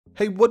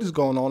Hey, what is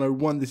going on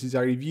everyone, this is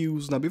our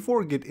reviews. Now before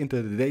we get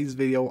into today's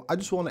video, I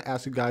just want to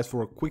ask you guys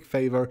for a quick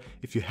favor.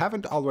 If you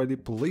haven't already,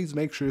 please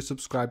make sure you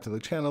subscribe to the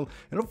channel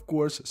and of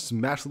course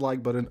smash the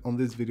like button on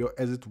this video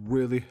as it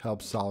really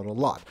helps out a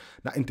lot.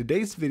 Now in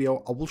today's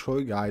video, I will show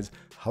you guys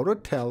how to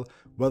tell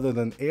whether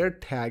an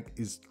AirTag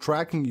is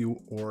tracking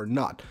you or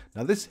not.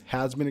 Now this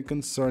has been a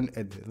concern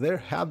and there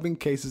have been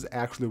cases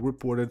actually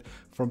reported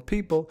from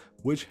people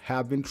which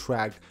have been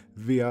tracked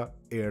via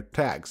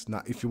AirTags.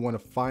 Now if you want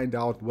to find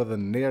out whether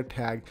an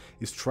AirTag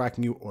is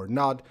tracking you or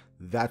not,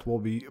 that will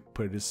be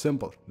pretty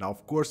simple. Now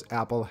of course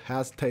Apple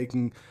has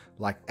taken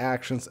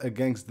actions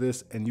against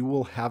this, and you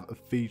will have a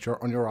feature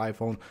on your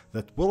iPhone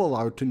that will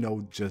allow you to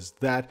know just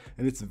that,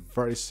 and it's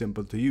very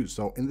simple to use.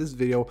 So in this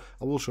video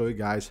I will show you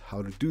guys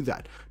how to do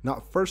that.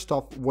 Now first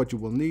off, what you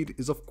will need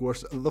is of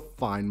course the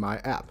Find My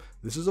app.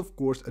 This is of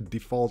course a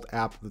default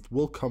app that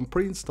will come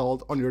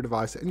pre-installed on your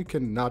device, and you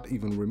cannot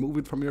even remove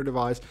it from your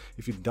device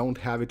if you don't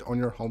have it on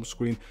your home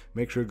screen.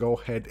 Make sure you go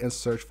ahead and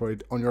search for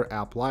it on your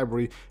app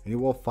library and you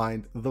will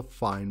find the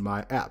Find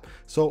My app.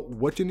 So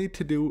what you need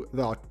to do,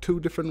 there are two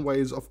different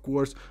ways of course.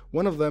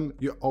 One of them,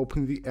 you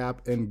open the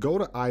app and go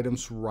to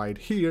items right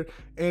here,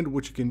 and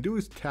what you can do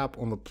is tap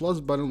on the plus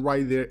button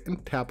right there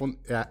and tap on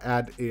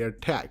add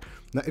AirTag.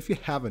 Now if you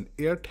have an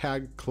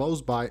AirTag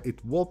close by,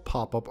 it will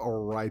pop up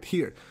right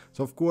here.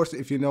 So of course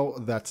if you know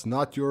that's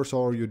not yours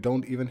or you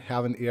don't even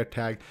have an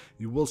AirTag,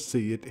 you will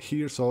see it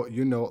here, so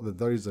you know that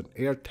there is an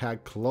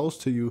AirTag close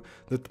to you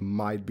that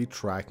might be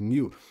tracking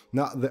you.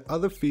 Now the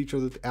other feature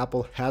that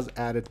Apple has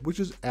added, which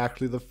is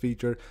actually the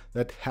feature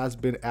that has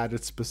been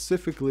added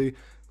specifically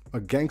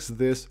against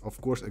this,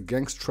 of course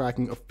against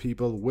tracking of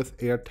people with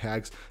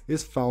AirTags,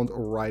 is found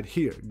right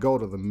here. Go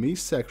to the Me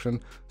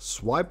section,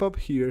 swipe up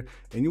here,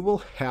 and you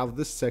will have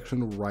this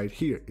section right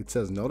here. It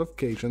says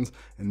notifications,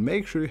 and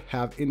make sure you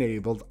have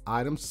enabled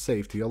item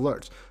safety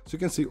alerts. So you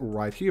can see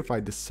right here, if I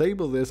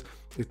disable this,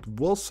 it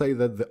will say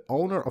that the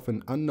owner of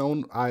an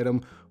unknown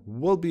item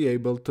will be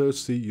able to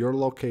see your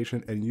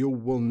location, and you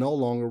will no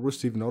longer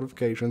receive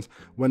notifications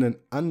when an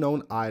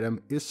unknown item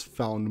is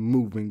found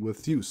moving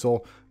with you.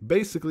 So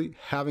basically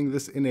having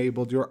this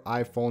enabled, your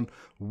iPhone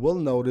will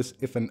notice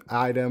if an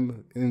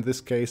item, in this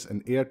case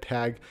an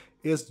AirTag,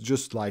 is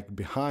just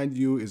behind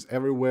you, is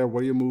everywhere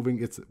where you're moving,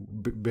 it's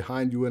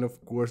behind you, and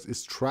of course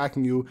is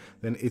tracking you,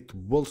 then it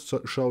will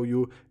show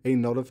you a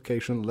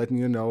notification letting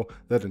you know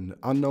that an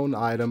unknown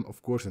item,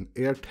 of course an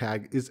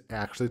AirTag, is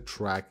actually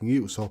tracking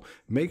you. So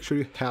make sure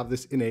you have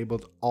this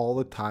enabled all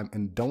the time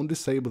and don't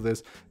disable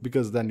this,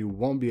 because then you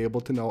won't be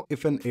able to know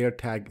if an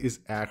AirTag is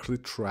actually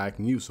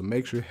tracking you. So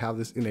make sure you have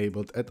this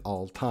enabled at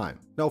all time.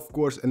 Now of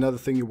course another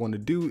thing you want to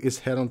do is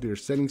head onto your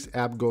settings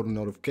app, go to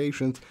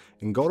notifications,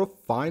 and go to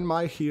Find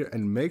My here,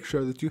 and make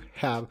sure that you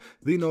have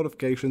the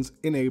notifications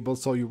enabled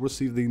so you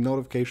receive the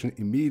notification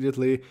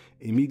immediately,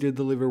 immediate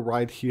delivery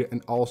right here,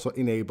 and also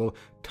enable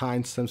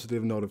time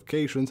sensitive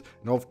notifications.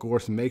 And of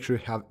course make sure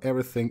you have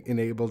everything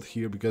enabled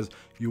here, because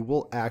you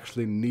will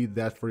actually need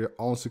that for your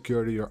own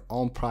security, your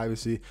own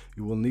privacy.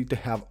 You will need to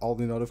have all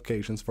the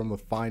notifications from the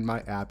Find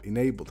My app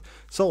enabled.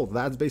 So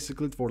that's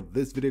basically it for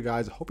this video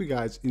guys. I hope you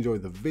guys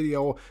enjoyed the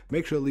video.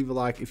 Make sure to leave a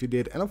like if you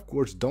did, and of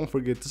course don't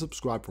forget to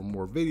subscribe for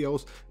more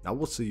videos, and I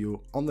will see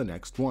you on the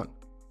next one.